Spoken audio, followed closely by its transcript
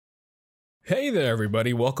Hey there,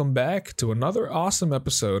 everybody. Welcome back to another awesome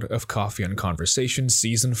episode of Coffee and Conversation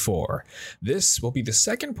Season 4. This will be the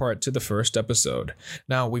second part to the first episode.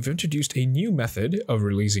 Now, we've introduced a new method of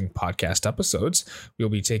releasing podcast episodes. We'll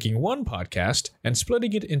be taking one podcast and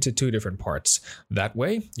splitting it into two different parts. That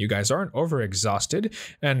way, you guys aren't overexhausted,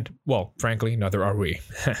 and, well, frankly, neither are we.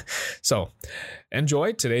 So,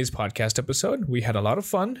 enjoy today's podcast episode. We had a lot of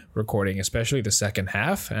fun recording, especially the second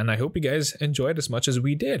half, and I hope you guys enjoyed as much as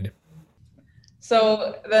we did.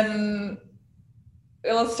 So then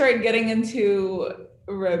let's start getting into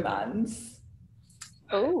romance.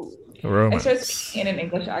 Oh, Romance. I start speaking in an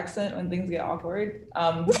English accent when things get awkward.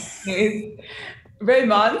 Anyways,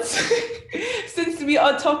 romance. Since we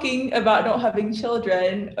are talking about not having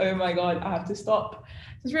children, oh my God, I have to stop.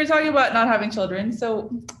 Since we're talking about not having children, so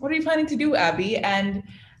what are you planning to do, Abby? And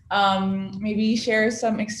maybe share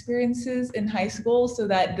some experiences in high school so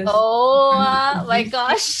that this. oh my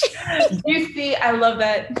gosh. You see, I love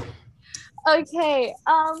that. Okay.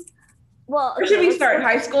 Well, Where should we start?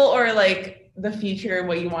 High school or like the future?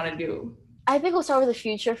 What you want to do? I think we'll start with the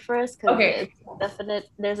future first because Okay.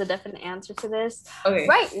 there's a definite answer to this. Okay.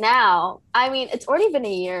 Right now, I mean, it's already been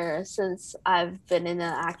a year since I've been in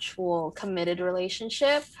an actual committed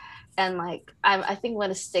relationship, and like I think I'm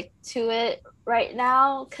gonna stick to it right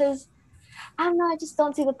now because I don't know, I just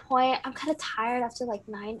don't see the point. I'm kind of tired after like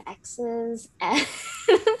 9 exes and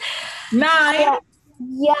 9.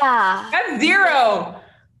 yeah. That's 0.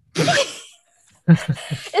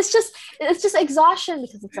 it's just exhaustion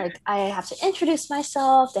because it's like I have to introduce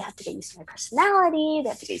myself, they have to get used to my personality, they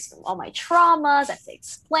have to get used to all my traumas, I have to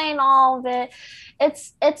explain all of it.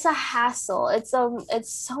 It's a hassle. It's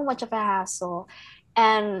so much of a hassle.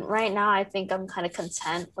 And right now I think I'm kind of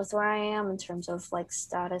content with where I am in terms of like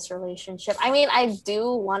status relationship. I mean, I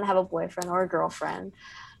do want to have a boyfriend or a girlfriend,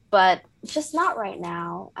 but just not right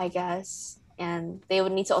now, I guess. And they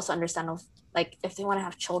would need to also understand of like if they want to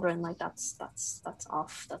have children, like that's off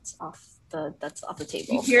the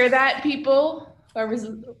table. You hear that, people? Whoever's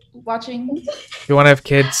watching. If you want to have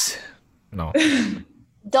kids, no.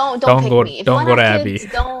 Don't Don't pick go- me. If don't you go wanna to have Abby.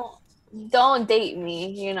 kids, don't date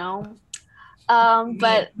me, you know.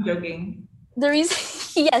 But I'm joking. the reason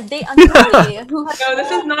yes, date Anjali. No,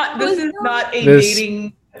 this is not a This-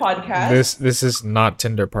 dating podcast. This is not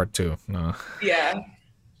Tinder part 2. No. Yeah.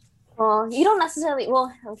 Well, you don't necessarily.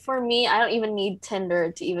 Well, for me, I don't even need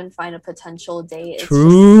Tinder to even find a potential date. It's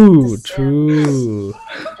True. just the Sims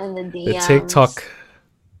and the The DMs. TikTok.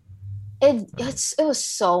 It was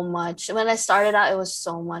so much when I started out. It was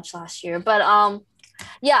so much last year, but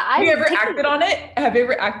yeah. Have you ever acted on it? Have you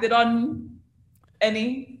ever acted on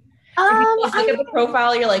any? If you look at the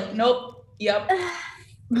profile, you're like, nope, yep.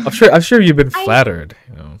 I'm sure you've been I- flattered.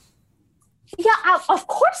 You know. Yeah, of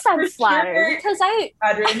course I'm For flattered sure. because I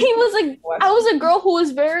Adrian. was a girl who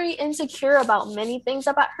was very insecure about many things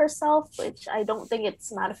about herself, which I don't think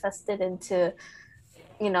it's manifested into,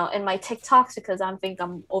 in my TikToks because I think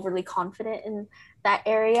I'm overly confident in that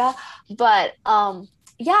area. But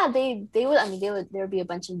yeah, there would be a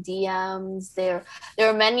bunch of DMs. There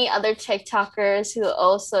were many other TikTokers who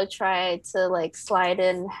also tried to like slide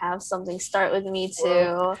in and have something start with me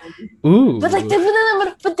too. Ooh. But like,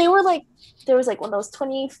 but they were like, there was like one that was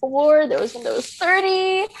 24, there was one that was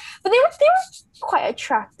 30, but they were quite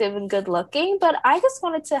attractive and good looking. But I just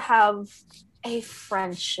wanted to have a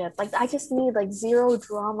friendship. Like I just need like zero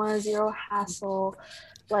drama, zero hassle,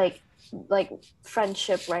 like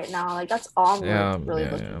friendship right now. Like that's all I'm really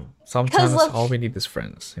looking. Yeah. Sometimes look- all we need is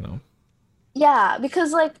friends. Yeah,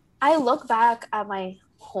 because like I look back at my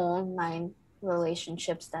whole 9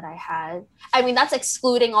 relationships that I had. I mean, that's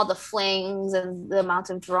excluding all the flings and the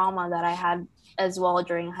amount of drama that I had as well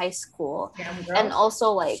during high school. And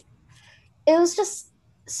also like it was just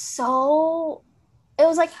so it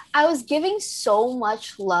was like I was giving so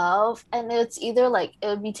much love and it's either like it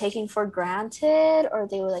would be taken for granted or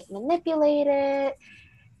they would like manipulate it.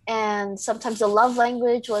 And sometimes the love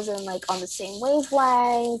language wasn't like on the same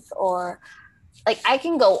wavelength, or like I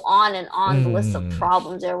can go on and on the list of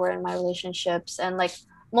problems there were in my relationships. And like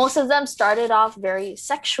most of them started off very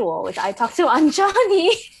sexual, which I talked to Anjani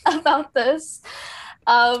about this.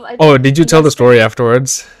 Did you tell the story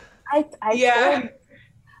afterwards? I Yeah. told,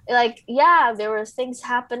 like, yeah, there were things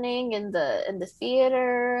happening in the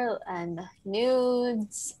theater and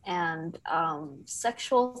nudes and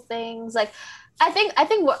sexual things. Like I think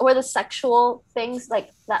where the sexual things, like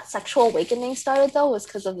that sexual awakening started though, was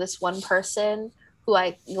because of this one person who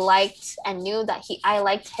I liked and knew that I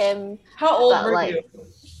liked him. How old But, were like, you?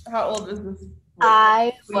 How old was this?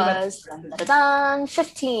 I When you met was this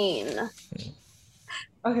 15.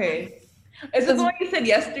 Okay. Is this the one you said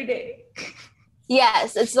yesterday?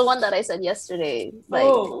 Yes, it's the one that I said yesterday. Like,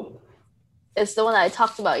 Oh, it's the one that I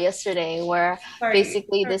talked about yesterday, where sorry.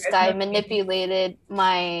 basically Sorry, this I guy don't know. manipulated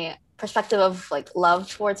my perspective of like love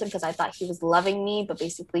towards him because I thought he was loving me, but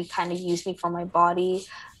basically kind of used me for my body.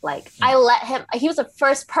 Like I let him. He was the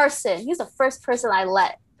first person. He was the first person I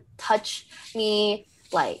let touch me.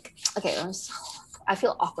 Like, okay, I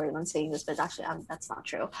feel awkward when saying this, but actually, that's not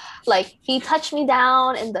true. Like, he touched me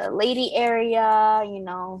down in the lady area. You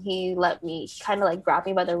know, he kind of like grabbed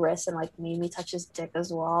me by the wrist and like made me touch his dick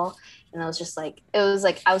as well. And it was like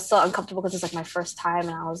I was so uncomfortable because it's like my first time,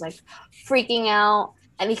 and I was like freaking out.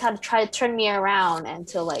 And he kind of tried to turn me around and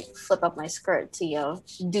to like flip up my skirt to,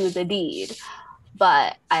 do the deed.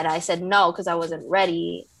 But I said no because I wasn't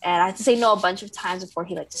ready, and I had to say no a bunch of times before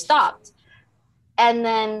he like stopped. And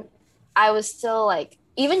then I was still like,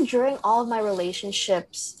 even during all of my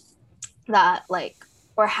relationships that like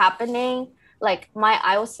were happening, like my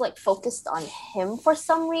eye was like focused on him for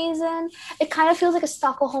some reason. It kind of feels like a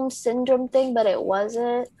Stockholm syndrome thing, but it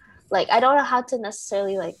wasn't. Like I don't know how to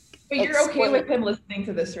necessarily like. But you're okay with him listening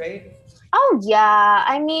to this, right? Oh yeah,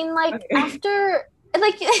 I mean, like Okay. after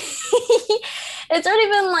like it's already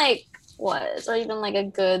been like what? It's already been like a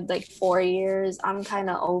good like 4 years. I'm kind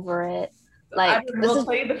of over it. Like We'll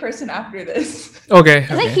tell you the person after this. Okay.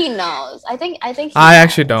 I think he knows. I think he I knows.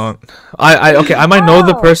 actually don't. I might know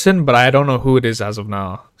the person, but I don't know who it is as of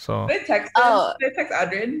now. So Did I text him? Did I text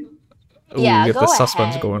Adrian? Yeah, you get go the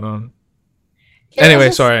suspense ahead. going on. It Anyway, was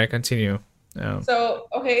just- sorry, continue. Yeah. So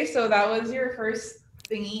that was your first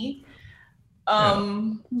thingy.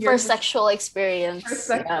 Your first sexual experience. First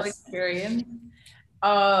sexual yes. experience.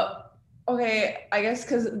 Okay, I guess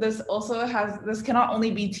because this cannot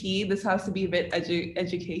only be tea, this has to be a bit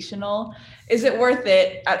educational. Is it worth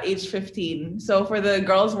it at age 15? So for the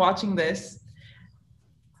girls watching this.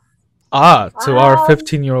 To our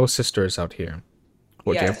 15-year-old sisters out here,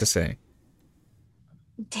 what do you have to say?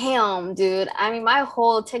 Damn, dude. I mean, my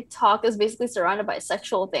whole TikTok is basically surrounded by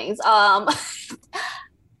sexual things. No,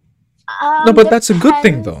 but that's a good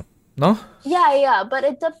thing though. No? Yeah, but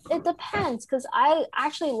it depends because I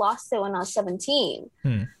actually lost it when I was 17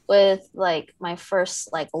 with like my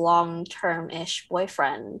first like long-term-ish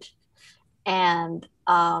boyfriend. And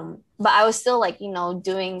but I was still like,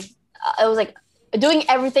 doing it was like doing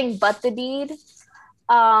everything but the deed.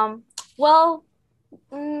 I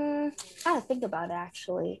gotta think about it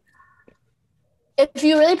actually. If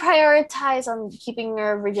you really prioritize on keeping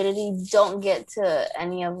your virginity, don't get to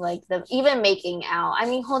any of like the even making out. I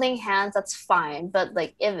mean, holding hands, that's fine. But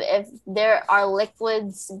like if there are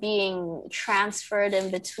liquids being transferred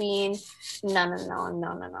in between,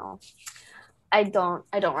 no. I don't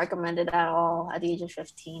recommend it at all at the age of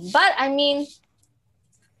 15. But I mean,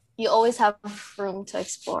 you always have room to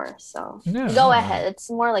explore. So go ahead.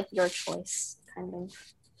 It's more like your choice, kind of.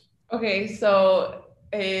 Okay, so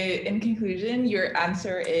in conclusion, your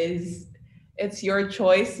answer is it's your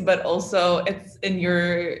choice, but also it's in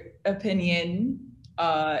your opinion.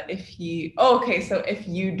 If you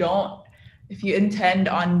intend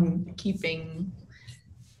on keeping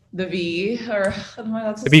the V or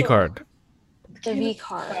the V card. The V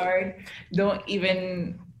card. Don't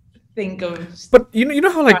even think of. But you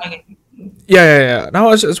know how like yeah. Now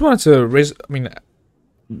I just wanted to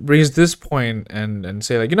raise this point and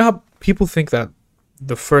say like how people think that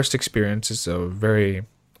the first experience is a very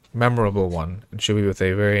memorable one and should be with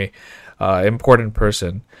a very important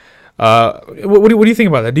person. What do you think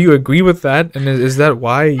about that? Do you agree with that? And is that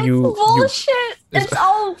why you? Bullshit! It's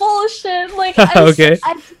all bullshit. Like okay.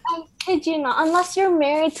 I kid you not. Unless you're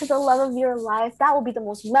married to the love of your life, that will be the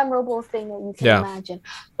most memorable thing that you can imagine.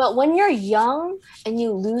 But when you're young and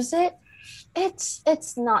you lose it,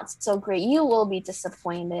 it's not so great. You will be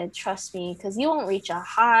disappointed, trust me, because you won't reach a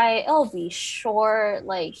high. It'll be short.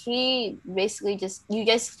 Like he basically you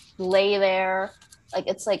guys lay there. Like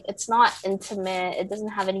it's not intimate. It doesn't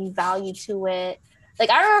have any value to it. Like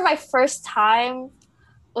I remember my first time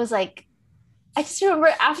was like, I just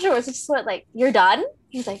remember afterwards I just went like, "You're done?"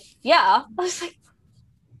 He's like, "Yeah." I was like,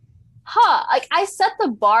 like I set the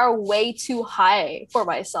bar way too high for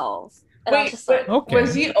myself. And wait, but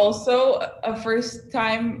was he also a first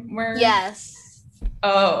time where? Yes.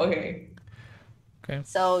 Oh, okay.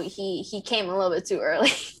 So he came a little bit too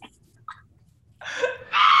early.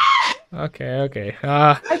 Okay.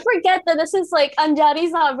 I forget that this is like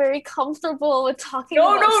Anjani's not very comfortable with talking.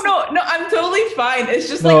 No. I'm totally fine. It's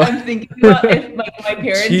just like I'm thinking about if like my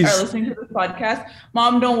parents are listening to this podcast.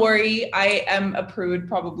 Mom, don't worry. I am a prude,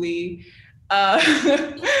 probably. But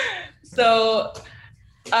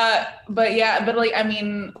like I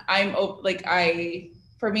mean,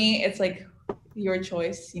 for me, it's like your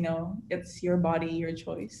choice. It's your body, your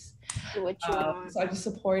choice. Do what you want. So I just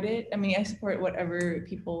support it. I mean, I support whatever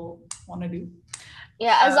people want to do.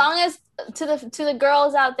 Yeah, as long as to the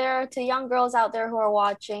girls out there, to young girls out there who are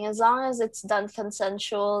watching, as long as it's done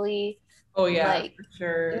consensually. Oh yeah, like, for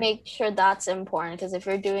sure. Make sure that's important, because if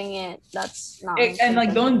you're doing it, that's not. And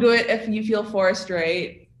like, don't do it if you feel forced,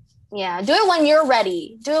 right? Yeah, do it when you're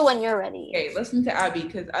ready. Okay, listen to Abby,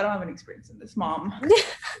 because I don't have any experience in this, Mom.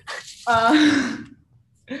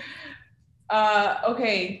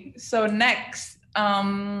 Okay, so next,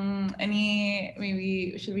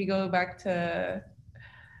 maybe should we go back to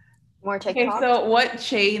more TikTok? Okay, so what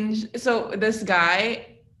changed? So this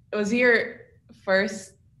guy, was he your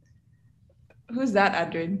first? Who's that,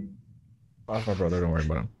 Adrian? That's my brother. Don't worry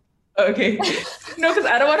about him. Okay. No, because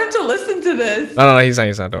I don't want him to listen to this. No, he's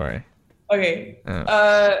not. Don't worry. Okay.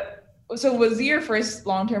 So was he your first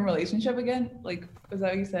long-term relationship again? Like, was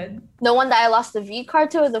that what you said? The one that I lost the V card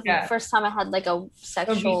to, or the first time I had like a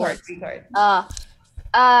sexual V card.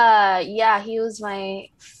 Yeah, he was my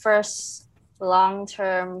first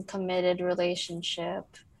long-term committed relationship.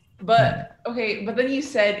 But okay, but then you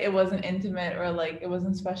said it wasn't intimate or like it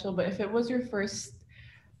wasn't special. But if it was your first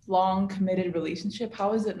long committed relationship,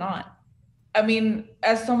 how is it not? I mean,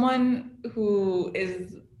 as someone who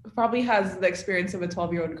probably has the experience of a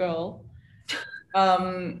 12-year-old girl,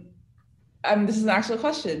 this is an actual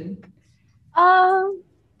question.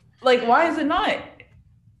 Like, why is it not?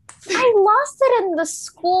 I lost it in the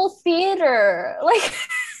school theater. Like.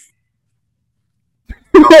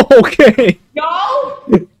 Okay. Y'all,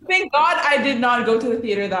 thank God I did not go to the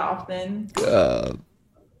theater that often.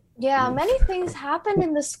 Yeah, many things happen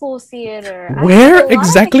in the school theater. Where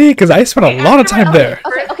exactly? Because I spent a lot of time there.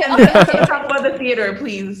 Okay. Talk about the theater,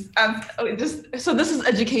 please. So this is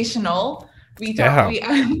educational. We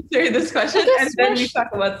answer this question and then we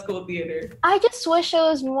talk about school theater. I just wish it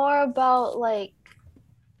was more about like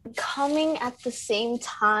coming at the same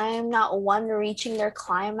time, not one reaching their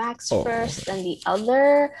climax first than the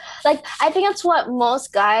other. Like, I think that's what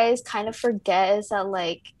most guys kind of forget, is that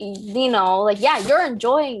like, yeah, you're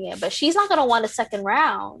enjoying it, but she's not gonna want a second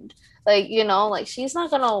round. Like, like she's not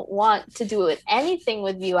gonna want to do anything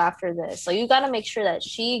with you after this. So you gotta make sure that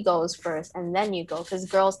she goes first and then you go, because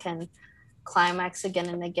girls can climax again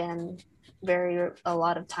and again a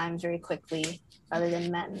lot of times very quickly rather than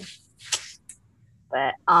men.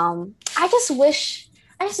 But I just wish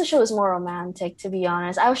it was more romantic, to be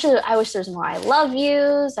honest. I wish there was more I love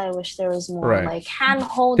yous. I wish there was more like hand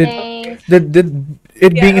holding. Did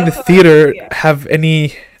it being in the theater have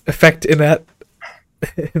any effect in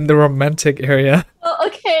the romantic area? Oh,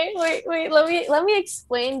 okay. Wait. Let me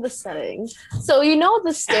explain the setting. So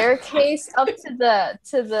the staircase up to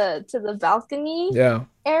the balcony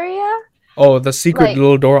area? Oh, the secret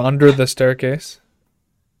little door under the staircase?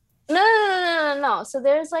 No. So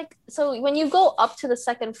there's when you go up to the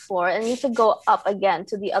second floor, and you could go up again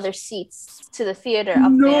to the other seats to the theater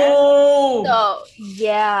up there. So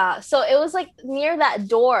yeah. So it was near that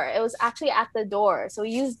door. It was actually at the door. So we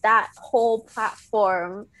used that whole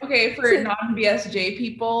platform. Okay, for non-BSJ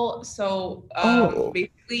people. So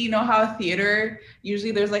basically, how a theater,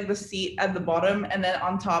 usually there's the seat at the bottom, and then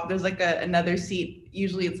on top there's another seat.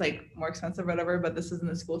 Usually it's more expensive or whatever, but this is in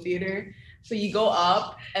the school theater. So you go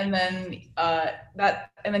up, and then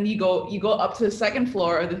you go up to the second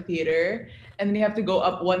floor of the theater, and then you have to go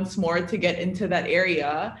up once more to get into that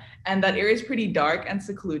area. And that area is pretty dark and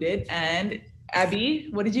secluded. And Abby,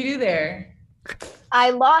 what did you do there? I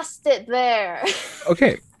lost it there.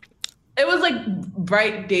 Okay. It was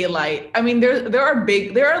bright daylight. I mean, there are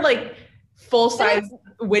full-size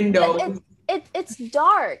windows. It's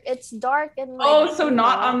dark. It's dark and so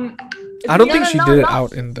not on. I don't think she did it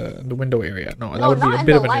out in the window area. No, that would be a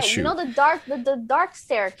bit of an issue. The dark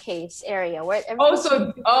staircase area where.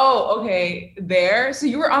 Okay, there. So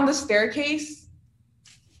you were on the staircase.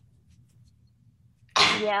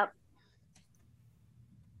 Yep.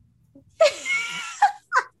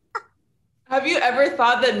 Have you ever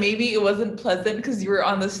thought that maybe it wasn't pleasant because you were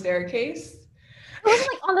on the staircase? It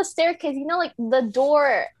was on the staircase, the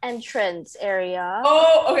door entrance area.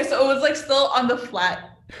 Oh, okay. So it was still on the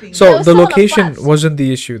flat thing. So the location wasn't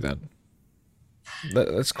the issue then.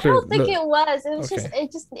 That's clear. I don't think it was. It was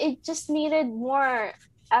it just needed more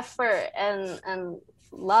effort and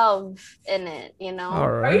love in it,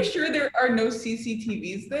 All right. Are you sure there are no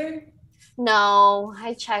CCTVs there? No,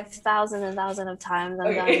 I checked thousands and thousands of times,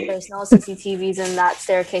 and there's no CCTVs in that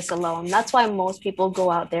staircase alone. That's why most people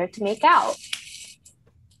go out there to make out.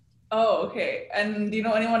 Oh, okay. And do you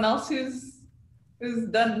know anyone else who's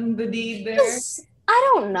done the deed there? I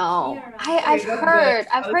don't know. I've Okay, that's heard good.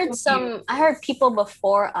 I've That's heard so cute. some I heard people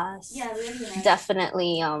before us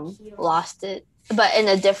definitely lost it, but in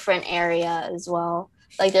a different area as well.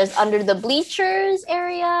 Like there's under the bleachers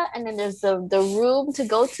area, and then there's the room to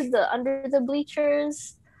go to the under the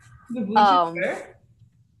bleachers. The bleachers Um, there?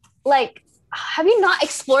 like have you not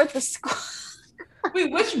explored the school?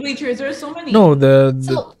 Wait, which bleachers? There's so many. No, the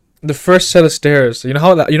So the first set of stairs. You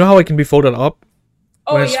know how it can be folded up.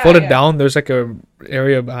 When Oh it's yeah, folded yeah. down, there's like a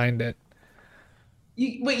area behind it.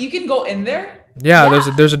 Wait, you can go in there Yeah, Yeah.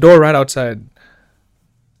 there's a door right outside.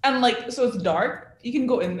 and like so it's dark. You can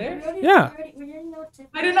go in there. Yeah.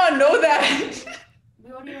 I did not know that.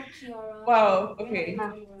 Wow. Okay.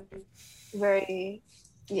 very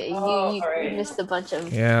yeah, Oh, you alright. missed a bunch of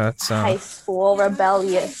Yeah, it's high school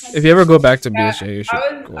rebellious. if you ever go back to Yeah, BSJ, you should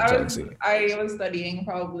go inside and see. I was studying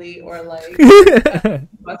probably or like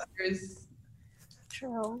busters.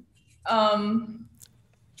 True.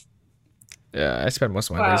 Yeah, I spent most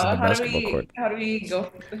of my days in Wow. the basketball court. How do we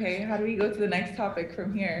go? Okay, how do we go to the next topic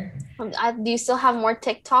from here? Do you still have more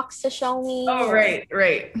TikToks to show me? Oh, right.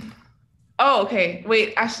 Oh, okay.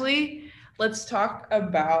 Wait, actually, let's talk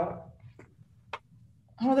about.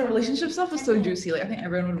 Oh, the relationship stuff is so juicy. Like, I think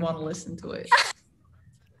everyone would want to listen to it.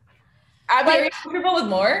 Abby, are you comfortable with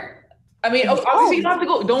more? I mean, obviously, you don't have to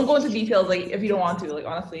go. Don't go into details, like if you don't want to. Like,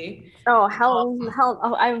 honestly. Oh,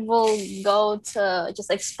 I will go to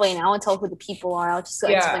just explain. I won't tell who the people are. I'll just go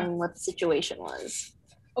Yeah. explain what the situation was.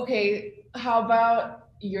 Okay, how about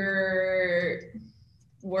your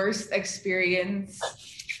worst experience?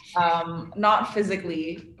 Not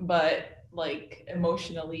physically, but like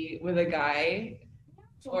emotionally with a guy.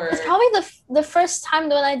 Or It's probably the first time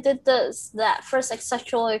when I did that first like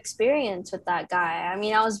sexual experience with that guy. I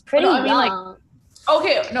mean, I was pretty I mean, like, young.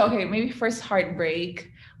 okay, maybe first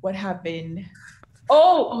heartbreak. What happened?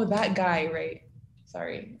 Oh, that guy, right?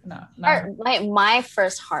 Sorry, no. My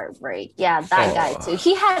first heartbreak. Yeah, that guy Oh. too.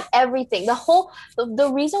 He had everything.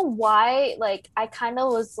 The reason why like I kind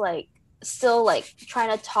of was like still like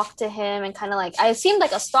trying to talk to him and kind of like I seemed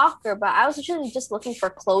like a stalker, but I was actually just looking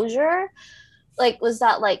for closure. Like was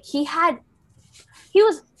that like he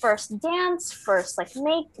was first dance, first like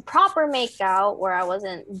proper make out where I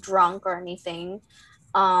wasn't drunk or anything.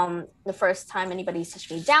 The first time anybody touched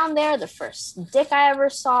me down there, the first dick I ever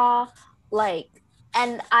saw, like,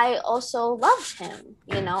 and I also loved him.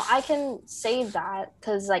 I can say that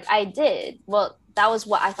because like I did. Well, that was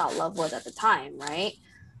what I thought love was at the time, right?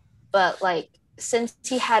 But like since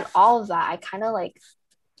he had all of that, I kind of like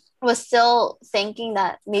was still thinking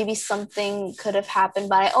that maybe something could have happened,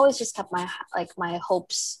 but I always just kept my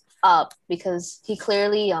hopes up because he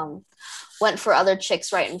clearly went for other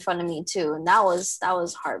chicks right in front of me too, and that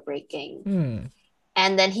was heartbreaking.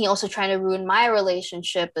 And then he also tried to ruin my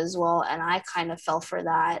relationship as well, and I kind of fell for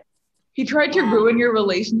that. He tried to ruin your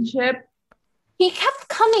relationship. He kept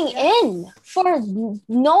coming in for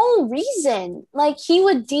no reason. Like he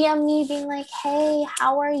would DM me being like, "Hey,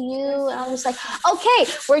 how are you?" And I was like,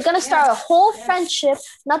 "Okay, we're gonna start a whole friendship,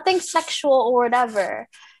 nothing sexual or whatever."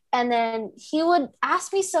 And then he would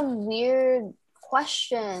ask me some weird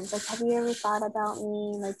questions, like, "Have you ever thought about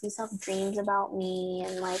me? Like, do you have dreams about me?"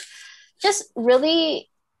 And like, just really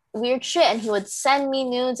weird shit. And he would send me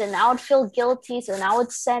nudes, and I would feel guilty, so then I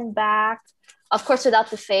would send back. Of course, without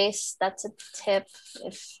the face. That's a tip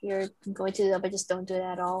if you're going to do that, but just don't do it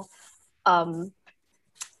at all.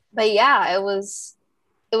 But yeah, that was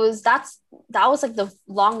like the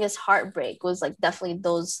longest heartbreak was like definitely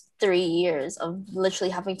those 3 years of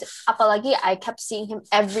literally having to. Apalagi, I kept seeing him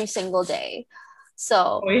every single day,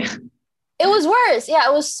 so it was worse. Yeah,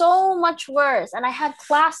 it was so much worse, and I had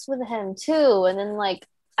class with him too. And then like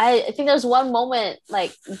I think there's one moment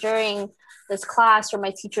like during this class where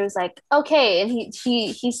my teacher was like, "Okay," and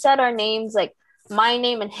he said our names, like my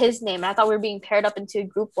name and his name, and I thought we were being paired up into a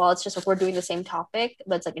group. Well, it's just like we're doing the same topic,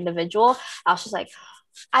 but it's like individual. I was just like,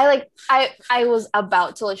 I was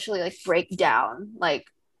about to literally like break down like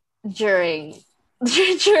during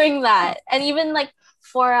that, and even like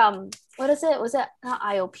for what is it? Was it not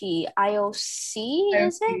IOP? IOC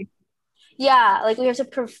is it? Yeah, like we have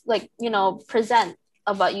to present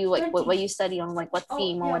about you, like what you study on, like what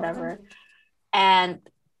theme or whatever. And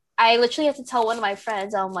I literally have to tell one of my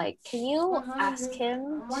friends, I'm like, "Can you ask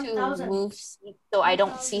him to move so I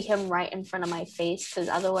don't see him right in front of my face? Because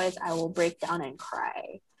otherwise I will break down and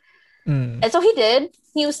cry." And so he did.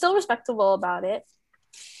 He was still respectable about it.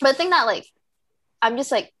 But the thing that like I'm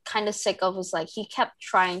just like kind of sick of was like he kept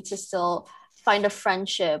trying to still find a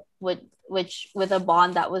friendship with a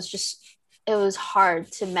bond that was just, it was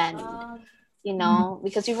hard to mend,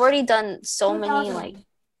 because we've already done so many like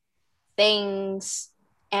things,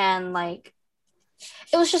 and like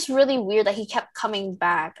it was just really weird that he kept coming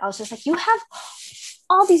back. I was just like, you have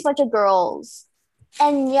all these bunch of girls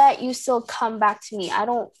and yet you still come back to me. I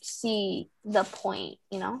don't see the point,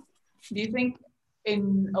 you know? Do you think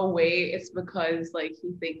in a way it's because like he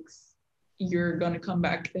thinks you're gonna come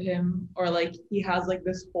back to him, or like he has like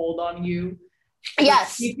this hold on you?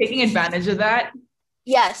 Yes. He's taking advantage of that?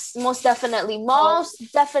 Yes, most definitely.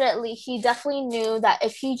 Most definitely. He definitely knew that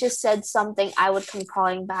if he just said something, I would come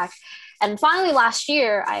crawling back. And finally last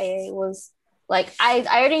year, I was like, I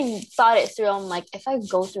already thought it through. I'm like, if I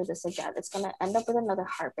go through this again, it's going to end up with another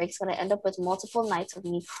heartbreak. It's going to end up with multiple nights of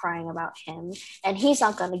me crying about him. And he's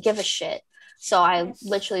not going to give a shit. So I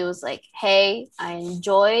literally was like, hey, I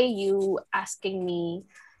enjoy you asking me,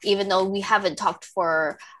 even though we haven't talked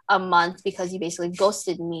for a month because you basically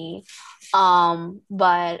ghosted me.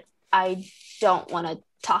 But I don't want to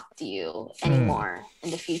talk to you anymore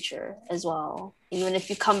in the future as well. Even if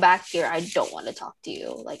you come back here, I don't want to talk to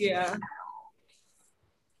you. Like, Yeah.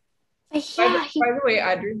 But yeah, by the way,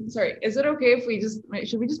 Adrian, sorry, is it okay if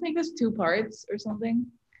should we just make this 2 parts or something?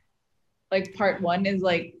 Like part 1 is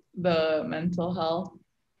like the mental health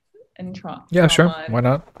and trauma. Yeah, sure. Why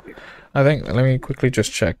not? I think, let me quickly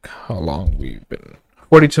just check how long we've been.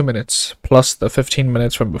 42 minutes plus the 15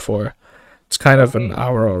 minutes from before. It's kind of an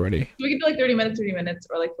hour already. So we can do like 30 minutes,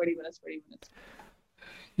 or like 40 minutes.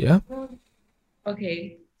 Yeah.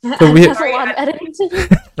 Okay. So we that's a lot of editing to do.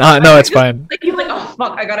 no, it's fine. Like he's like, oh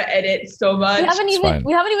fuck, I gotta edit so much.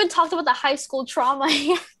 We haven't even talked about the high school trauma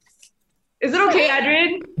yet. Is it okay,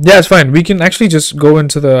 Adrian? Yeah, it's fine. We can actually just go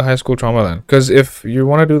into the high school trauma then. Because if you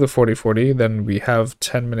want to do the 40-40, then we have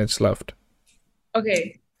 10 minutes left.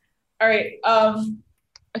 Okay. All right.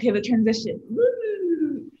 Okay, the transition.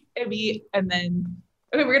 Woo! And then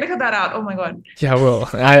okay, we're gonna cut that out. Oh my god. Yeah, well,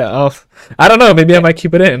 I don't know. Maybe I might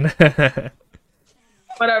keep it in.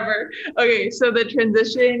 Whatever. Okay, so the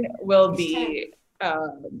transition will be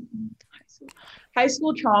high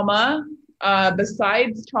school trauma.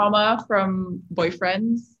 Besides trauma from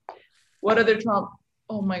boyfriends, what other trauma?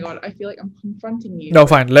 Oh my god, I feel like I'm confronting you. No,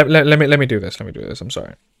 fine. Let me do this. I'm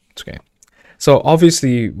sorry. It's okay. So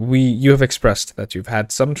obviously, you have expressed that you've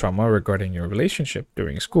had some trauma regarding your relationship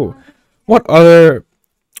during school. What other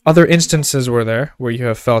instances were there where you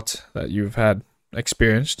have felt that you've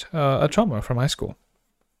experienced a trauma from high school?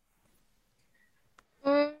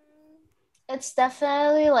 It's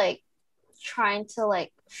definitely like trying to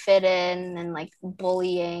like fit in and like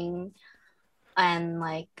bullying and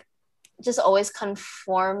like just always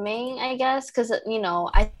conforming, I guess, because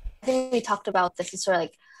I think we talked about this. It's sort of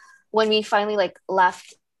like when we finally like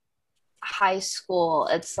left high school,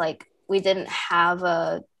 it's like we didn't have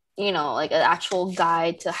a like an actual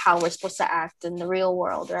guide to how we're supposed to act in the real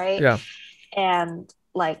world, right? Yeah. And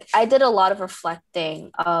like I did a lot of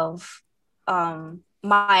reflecting of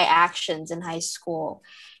my actions in high school,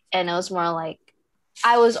 and it was more like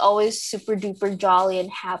I was always super duper jolly and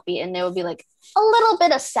happy, and there would be like a little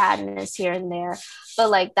bit of sadness here and there, but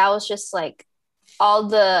like that was just like all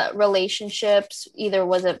the relationships, either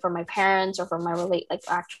was it from my parents or from my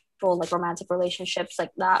actual like romantic relationships,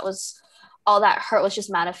 like that was all that hurt was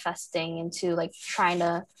just manifesting into like trying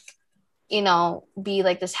to be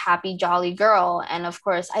like this happy jolly girl. And of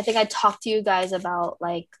course I think I talked to you guys about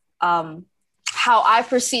like how I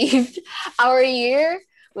perceived our year,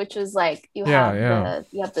 which was like you have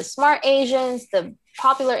the smart Asians, the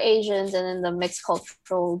popular Asians, and then the mixed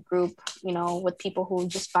cultural group, with people who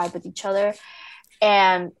just vibe with each other.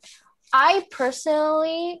 And I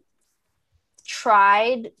personally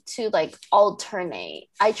tried to like alternate.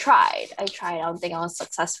 I tried. I don't think I was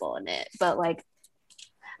successful in it, but like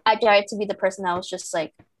I tried to be the person that was just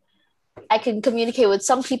like I can communicate with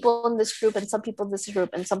some people in this group and some people in this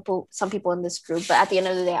group and some people in this group, but at the end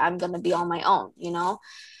of the day I'm going to be on my own,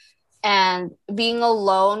 and being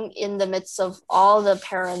alone in the midst of all the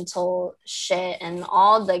parental shit and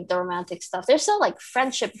all like the romantic stuff. There's still like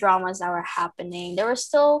friendship dramas that were happening. There were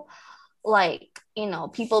still like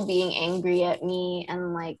people being angry at me,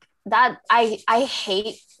 and like that I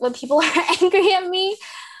hate when people are angry at me,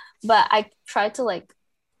 but I try to like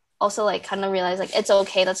also like kind of realize like it's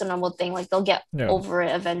okay, that's a normal thing, like they'll get over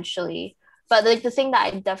it eventually. But like the thing that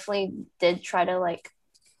I definitely did try to like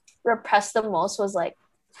repress the most was like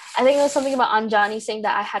I think it was something about Anjani saying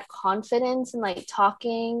that I had confidence in like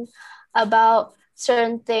talking about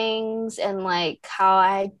certain things, and like how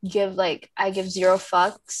I give zero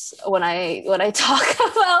fucks when I talk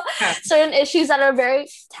about certain issues that are very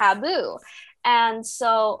taboo. And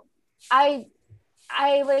so I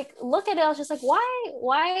I like look at it, I was just like,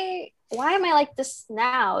 why am I like this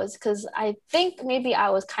now? Is because I think maybe I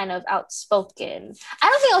was kind of outspoken. I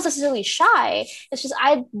don't think I was necessarily shy. It's just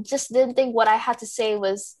I just didn't think what I had to say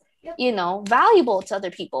was, valuable to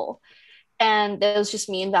other people. And it was just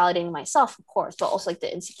me invalidating myself, of course, but also like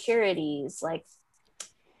the insecurities, like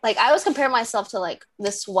I was comparing myself to like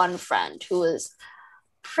this one friend who was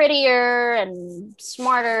prettier and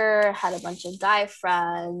smarter, had a bunch of guy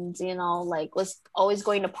friends, like was always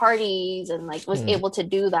going to parties and like was able to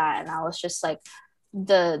do that. And I was just like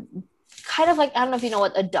the kind of like, I don't know if you know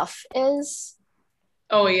what a duff is.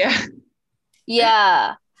 Oh yeah.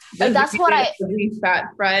 Yeah. Like that's what really fat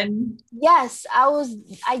friend. Yes,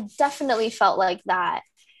 I definitely felt like that.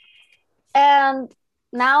 And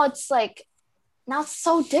now it's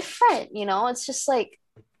so different, it's just like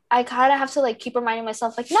I kind of have to like keep reminding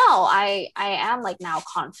myself like, no, I am like now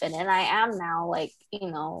confident. I am now like,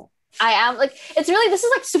 I am like, it's really, this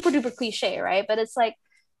is like super duper cliche, right? But it's like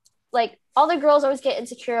all the girls always get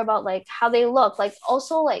insecure about like how they look. Like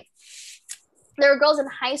also like there were girls in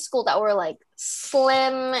high school that were like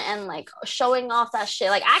slim and like showing off that shit.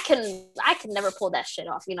 Like I can never pull that shit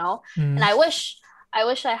off, And I wish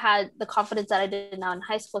I had the confidence that I did now in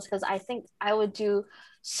high school, because I think I would do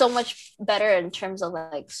so much better in terms of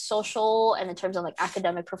like social and in terms of like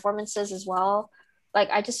academic performances as well.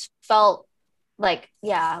 Like I just felt like,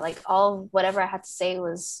 yeah, like all whatever I had to say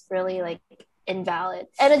was really like invalid.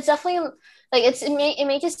 And it's definitely like it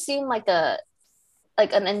may just seem like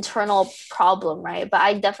an internal problem, right? But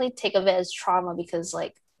I definitely take of it as trauma, because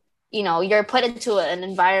like, you're put into an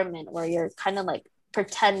environment where you're kind of like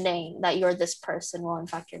pretending that you're this person. Well, in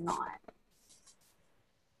fact, you're not.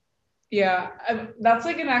 Yeah, that's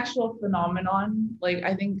like an actual phenomenon. Like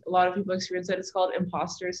I think a lot of people experience it. It's called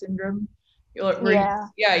imposter syndrome.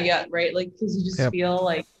 Yeah, right. Like because you just feel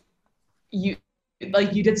like you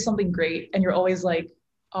did something great, and you're always like,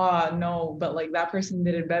 oh no, but like that person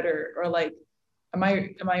did it better, or like, am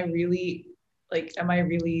I really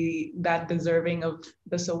that deserving of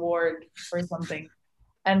this award or something?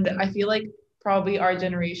 And I feel like probably our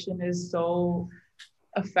generation is so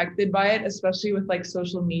affected by it, especially with like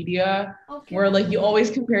social media, where like you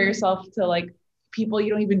always compare yourself to like people you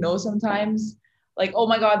don't even know sometimes. Like, oh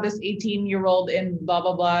my God, this 18-year-old in blah,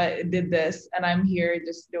 blah, blah did this, and I'm here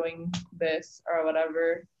just doing this or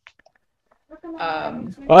whatever.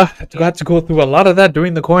 I had to go through a lot of that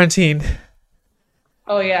during the quarantine.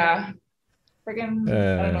 Oh yeah. Freaking,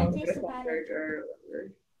 I don't know, or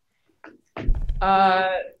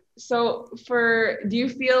whatever. So do you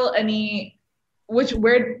feel any,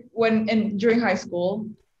 during high school,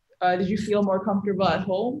 did you feel more comfortable at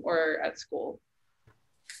home or at school?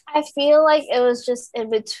 I feel like it was just in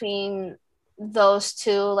between those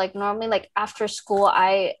two. Like normally, like after school,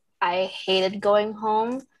 I hated going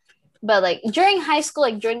home, but like during high school,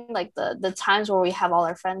 like during like the times where we have all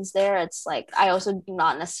our friends there, it's like I also do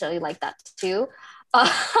not necessarily like that too.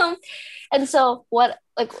 And so what,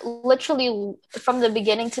 like literally from the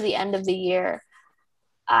beginning to the end of the year,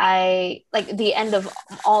 I like the end of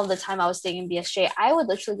all the time I was staying in BSJ, I would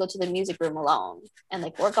literally go to the music room alone and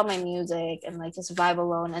like work on my music and like just vibe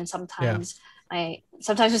alone. And sometimes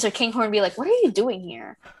Mr. Kinghorn would be like, "What are you doing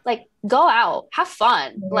here? Like, go out, have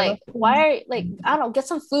fun. Like, why? Like, I don't know, get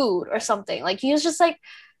some food or something." Like, he was just like,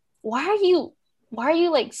 "Why are you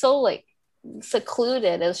like so like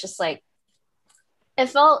secluded?" It was just like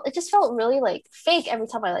it just felt really like fake every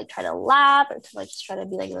time I like try to laugh or to like just try to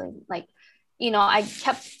be like really like. I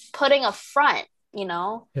kept putting a front,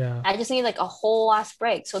 I just need like a whole ass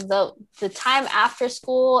break. So the time after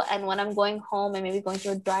school and when I'm going home and maybe going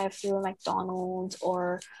through a drive-through at McDonald's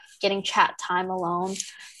or getting chat time alone,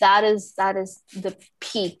 that is the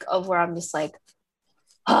peak of where I'm just like,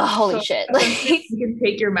 oh, holy shit. Like, you can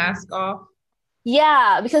take your mask off.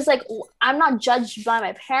 Yeah, because like I'm not judged by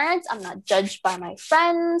my parents. I'm not judged by my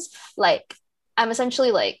friends. Like I'm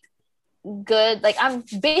essentially like good, like I'm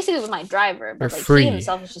basically with my driver, but like free. He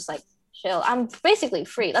himself is just like chill. I'm basically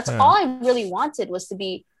free. That's all I really wanted, was to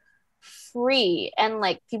be free. And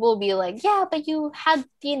like people will be like, yeah, but you had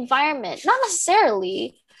the environment. Not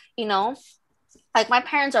necessarily, like my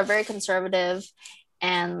parents are very conservative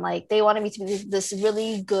and like they wanted me to be this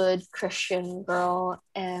really good Christian girl.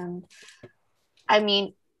 And I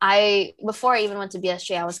mean, before I even went to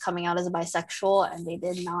BSJ, I was coming out as a bisexual and they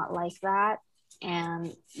did not like that.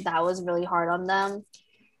 And that was really hard on them.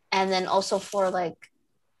 And then also for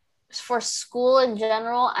school in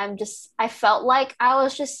general, I felt like I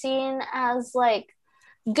was just seen as like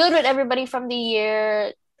good with everybody from the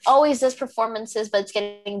year. always does performances, but it's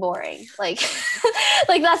getting boring. Like,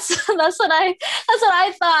 like that's what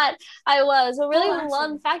I thought I was. But really,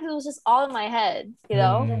 well, in fact, it was just all in my head. You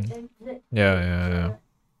know, Yeah.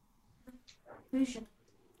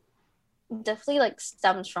 definitely like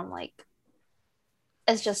stems from like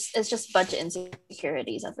it's just budget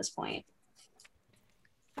insecurities at this point.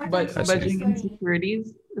 But I see. budging insecurities,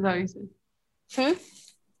 is that what you said?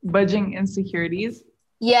 Budging insecurities.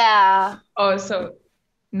 Yeah. Oh, so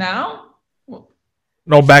now?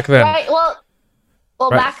 No, back then. Right. Well,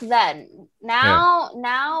 Right. back then.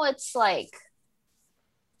 Now it's like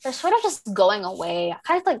they're sort of just going away. I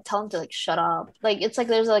kind of like tell them to like shut up. Like it's like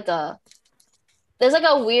there's like a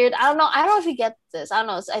weird, I don't know if you get this. I don't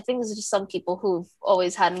know. I think this is just some people who've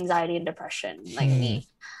always had anxiety and depression like me.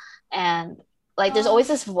 And like there's always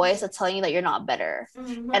this voice that's telling you that you're not better.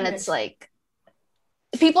 And it's like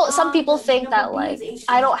some people think that like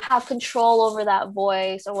I don't have control over that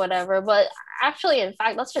voice or whatever, but actually in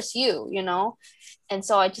fact that's just you, you know. And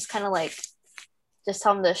so I just kind of like just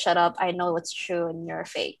tell them to shut up. I know what's true and you're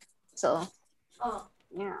fake. So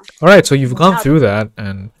yeah. All right, so you've gone through that,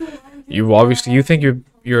 and you think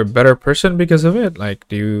you're a better person because of it. Like,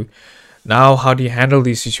 how do you handle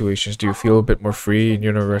these situations? Do you feel a bit more free in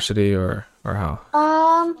university, or how?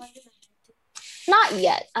 Not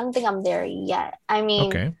yet. I don't think I'm there yet. I mean,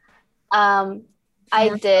 Okay. I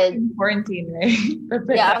did. In quarantine, right?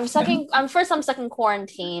 Yeah, I'm stuck in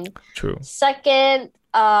quarantine. True. Second,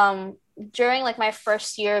 during like my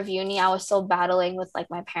first year of uni, I was still battling with like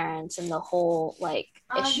my parents and the whole like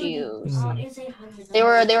issues. They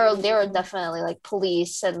were definitely like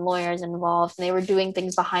police and lawyers involved, and they were doing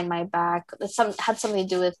things behind my back. Had something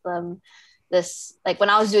to do with this like when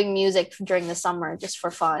I was doing music during the summer just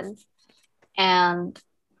for fun, and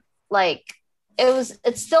like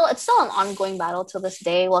it's still an ongoing battle till this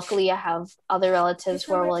day. Luckily, I have other relatives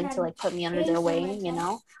who are willing to like put me under their wing, you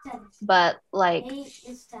know. But like,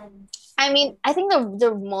 I mean, I think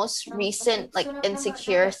the most recent like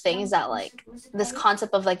insecure thing is that like this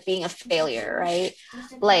concept of like being a failure, right?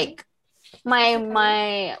 Like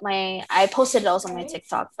I posted it also on my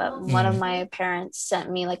TikTok, but one of my parents sent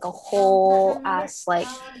me like a whole ass like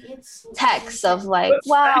text of like,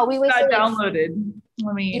 wow, we wasted like, downloaded.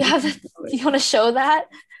 Let me. You want to show that?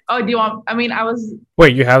 Oh, do you want? I mean, I was.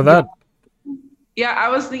 Wait, you have that? Yeah, I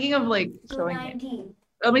was thinking of like showing it.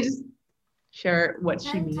 Let me just share what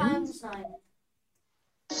she means.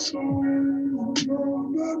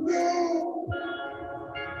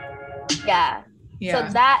 Yeah. So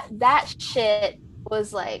that shit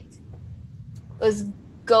was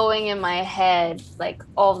going in my head like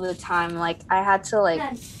all the time. Like I had to like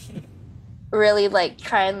really like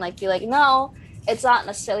try and like be like, no, it's not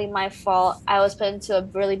necessarily my fault. I was put into a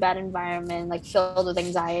really bad environment, like filled with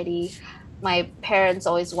anxiety. My parents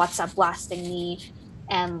always WhatsApp blasting me,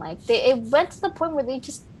 and like it went to the point where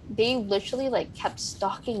they literally like kept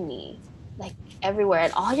stalking me like everywhere,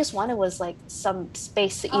 and all I just wanted was like some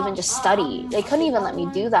space to even just study. They couldn't even let me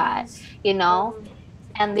do that, you know.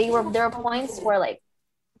 And there were points where like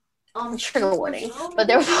trigger warning, but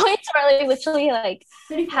there were points where they literally like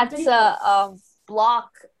had to block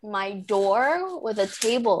my door with a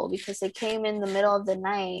table because they came in the middle of the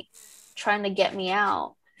night trying to get me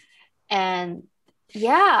out. And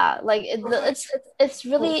yeah, like it's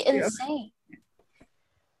really insane.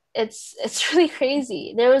 It's really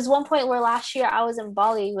crazy. There was one point where last year I was in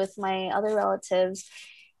Bali with my other relatives,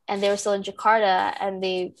 and they were still in Jakarta, and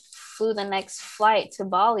they flew the next flight to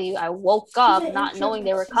Bali. I woke up not knowing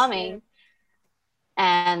they were coming,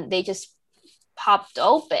 and they just popped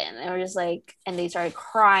open. They were just like, and they started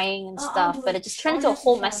crying and stuff, but it just turned into a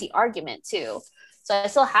whole messy argument too. So I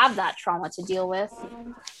still have that trauma to deal with.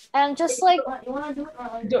 And just like,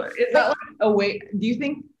 is that like a way? Do you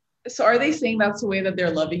think? So are they saying that's the way that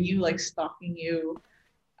they're loving you, like stalking you?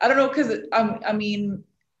 I don't know, because I mean,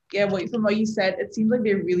 yeah, from what you said, it seems like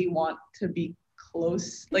they really want to be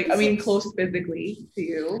close, like I mean, close physically to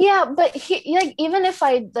you. Yeah, but like even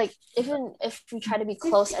if we try to be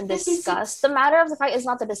close and discuss, the matter of the fact is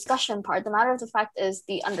not the discussion part. The matter of the fact is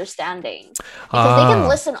the understanding. Because they can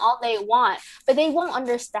listen all they want, but they won't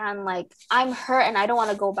understand like I'm hurt and I don't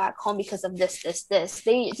want to go back home because of this.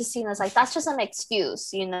 They just see it as like that's just an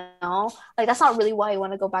excuse, you know? Like that's not really why you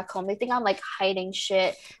want to go back home. They think I'm like hiding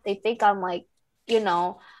shit. They think I'm like, you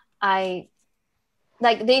know, I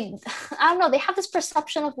don't know, they have this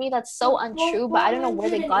perception of me that's so untrue, but I don't know where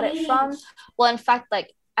they got it from. Well, in fact,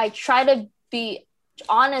 like I try to be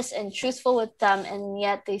honest and truthful with them, and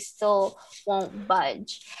yet they still won't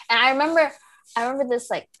budge. And I remember this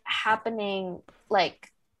like happening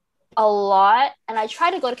like a lot, and I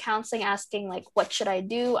try to go to counseling asking like, what should I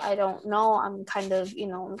do? I don't know. I'm kind of,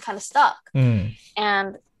 I'm kind of stuck.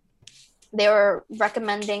 And they were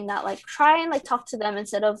recommending that like try and like talk to them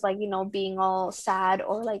instead of like, being all sad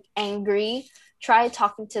or like angry. Try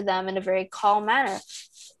talking to them in a very calm manner.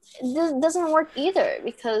 It doesn't work either,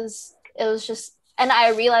 because it was just, and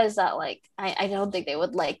I realized that like I don't think they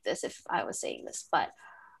would like this if I was saying this, but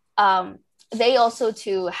they also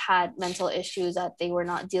too had mental issues that they were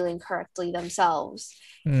not dealing correctly themselves.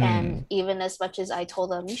 And even as much as I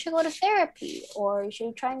told them, you should go to therapy, or you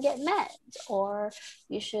should try and get meds, or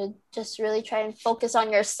you should just really try and focus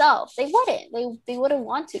on yourself, they wouldn't. They wouldn't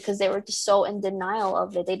want to, because they were just so in denial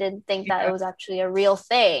of it. They didn't think that it was actually a real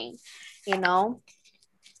thing,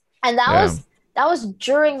 And that was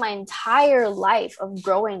during my entire life of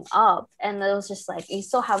growing up. And it was just like, you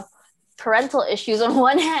still have parental issues on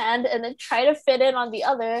one hand and then try to fit in on the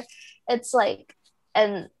other. It's like,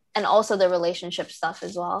 and also the relationship stuff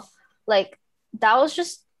as well. Like, that was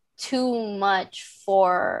just too much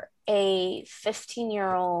for a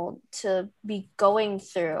 15-year-old to be going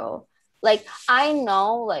through. Like, I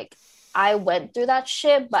know, like, I went through that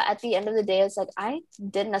shit, but at the end of the day, it's like, I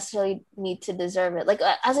didn't necessarily need to deserve it. Like,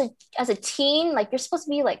 as a teen, like, you're supposed to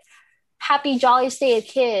be like happy, jolly, stay a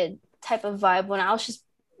kid type of vibe. When I was just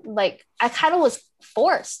like, I kind of was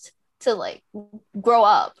forced to like grow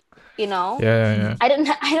up, Yeah. I didn't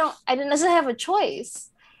necessarily have a choice.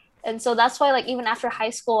 And so that's why, like, even after high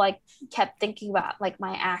school, I kept thinking about like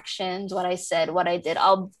my actions, what I said, what I did,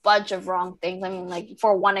 a bunch of wrong things. I mean, like,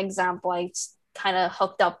 for one example, I kind of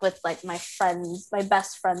hooked up with like my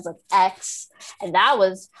best friends, like ex, and that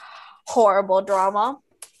was horrible drama.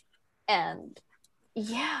 And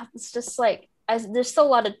yeah, it's just like, there's still a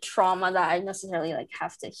lot of trauma that I necessarily like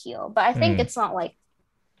have to heal. But I think it's not like,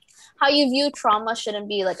 how you view trauma shouldn't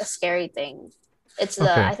be like a scary thing. It's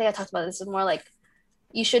I think I talked about this, it's more like,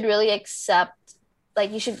 you should really accept,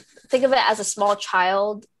 like, you should think of it as a small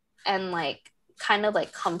child and like kind of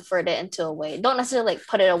like comfort it into a way. Don't necessarily like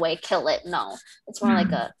put it away, kill it. No, it's more like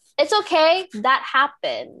it's okay, that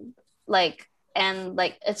happened. Like, and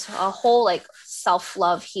like, it's a whole like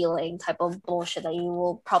self-love healing type of bullshit that you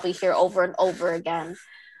will probably hear over and over again.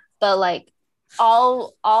 But like,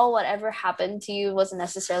 all whatever happened to you wasn't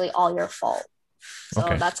necessarily all your fault.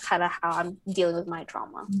 So that's kind of how I'm dealing with my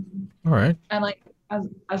trauma. All right. And like,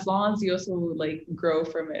 as long as you also like grow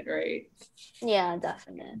from it, right? Yeah,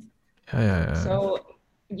 definitely. Yeah. So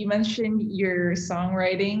you mentioned your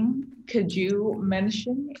songwriting. Could you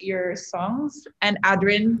mention your songs? And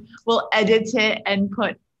Adrian will edit it and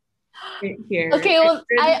put it here. Okay, well,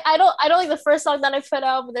 I don't like the first song that I put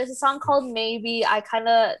out, but there's a song called Maybe. I kind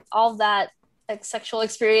of, all that like sexual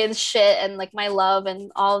experience shit and like my love and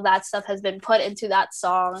all of that stuff has been put into that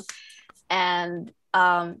song. And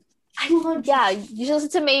you should listen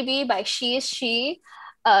to Maybe by She Is She.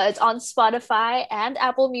 It's on Spotify and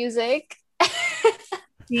Apple Music.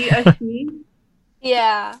 She is She?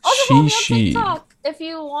 Yeah. Also, She. TikTok, if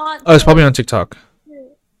you want. Oh, it's probably on TikTok.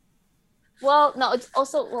 Well, no, it's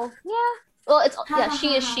also,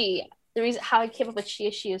 She Is She. The reason how I came up with She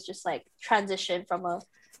Is She is just like transition from a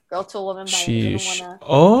girl to a woman.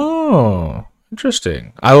 Oh,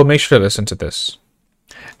 interesting. I will make sure to listen to this.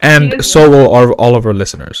 And so will all of our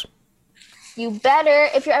listeners. You better.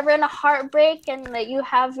 If you're ever in a heartbreak and like you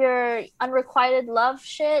have your unrequited love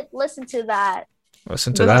shit, listen to that.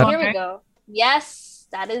 Listen to that. Here we go. Yes,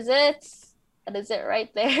 that is it. That is it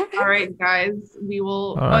right there. All right, guys. We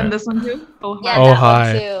will this one too. Oh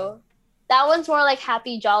hi. One too. That one's more like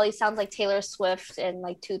happy, jolly. Sounds like Taylor Swift in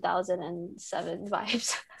like 2007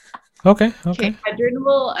 vibes. Okay. Adrian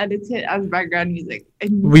will edit it as background music.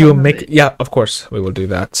 We will make of course we will do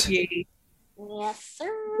that. Yay. Yes,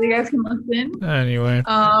 sir. So you guys can listen. Anyway.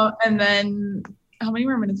 And then how many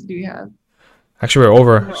more minutes do we have? Actually, we're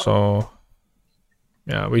over, so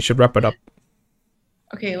yeah, we should wrap it up.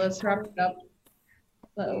 Okay, let's wrap it up.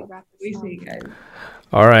 So we see, guys.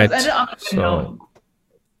 All right. So,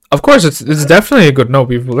 of course, it's definitely a good note.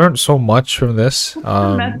 We've learned so much from this.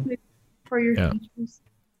 Message for your teachers.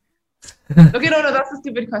 Okay, no, that's a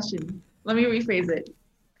stupid question. Let me rephrase it.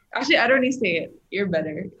 Actually, I don't need to say it. You're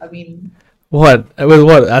better. I mean, what? With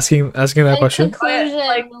what? Asking that question?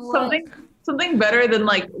 Like something better than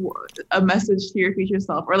like a message to your future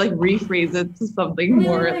self, or like rephrase it to something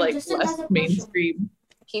more like less mainstream.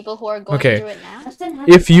 People who are going through it now.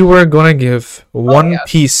 If you were gonna give one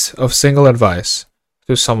piece of single advice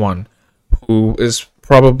to someone who is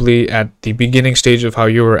probably at the beginning stage of how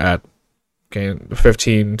you were at,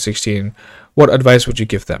 15, 16, what advice would you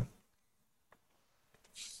give them?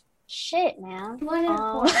 Shit, man.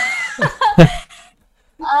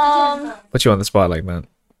 Put you on the spot like that.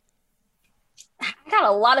 I got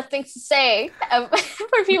a lot of things to say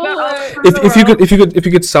for people who are. If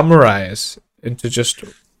you could summarize into just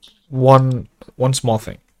one small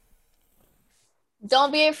thing.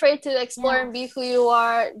 Don't be afraid to explore and be who you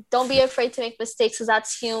are. Don't be afraid to make mistakes because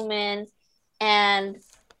that's human. And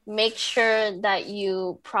make sure that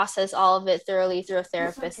you process all of it thoroughly through a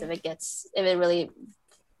therapist if it really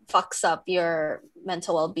fucks up your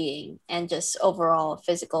mental well-being and just overall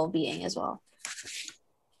physical being as well.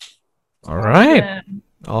 All right.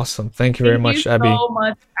 Awesome. Thank you very much, Abby. Thank you so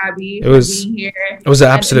much, Abby, It was for being here. It was an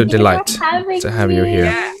absolute Thank you delight for having to have you me. here.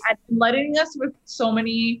 Yeah, and letting us with so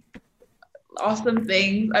many awesome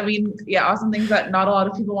things. I mean, yeah, awesome things that not a lot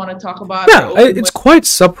of people want to talk about. Yeah, it's quite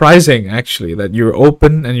surprising actually that you're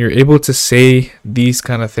open and you're able to say these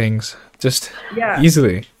kind of things just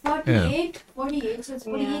easily. 48, so it's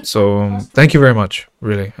 48. So thank you very much.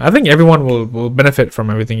 Really, I think everyone will benefit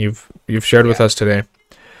from everything you've shared with us today.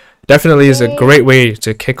 Definitely is a great way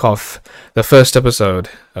to kick off the first episode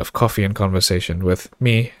of Coffee and Conversation with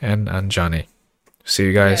me and Anjani. See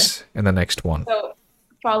you guys in the next one. So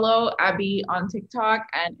follow Abby on TikTok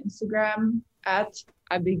and Instagram at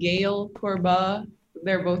Abigail Corba.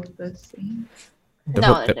 They're both the same.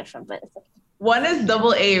 No, they're different, but it's okay. One is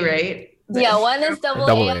double A, right? Yeah, one is double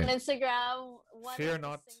Double A A. on Instagram. One Fear is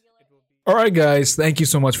not. singular. All right, guys. Thank you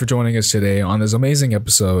so much for joining us today on this amazing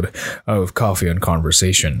episode of Coffee and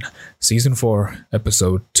Conversation, Season 4,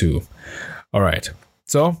 Episode 2. All right.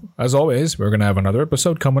 So, as always, we're going to have another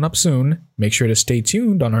episode coming up soon. Make sure to stay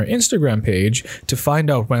tuned on our Instagram page to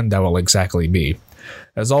find out when that will exactly be.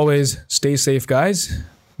 As always, stay safe, guys.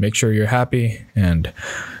 Make sure you're happy. And,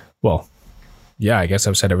 well, yeah, I guess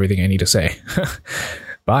I've said everything I need to say.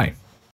 Bye.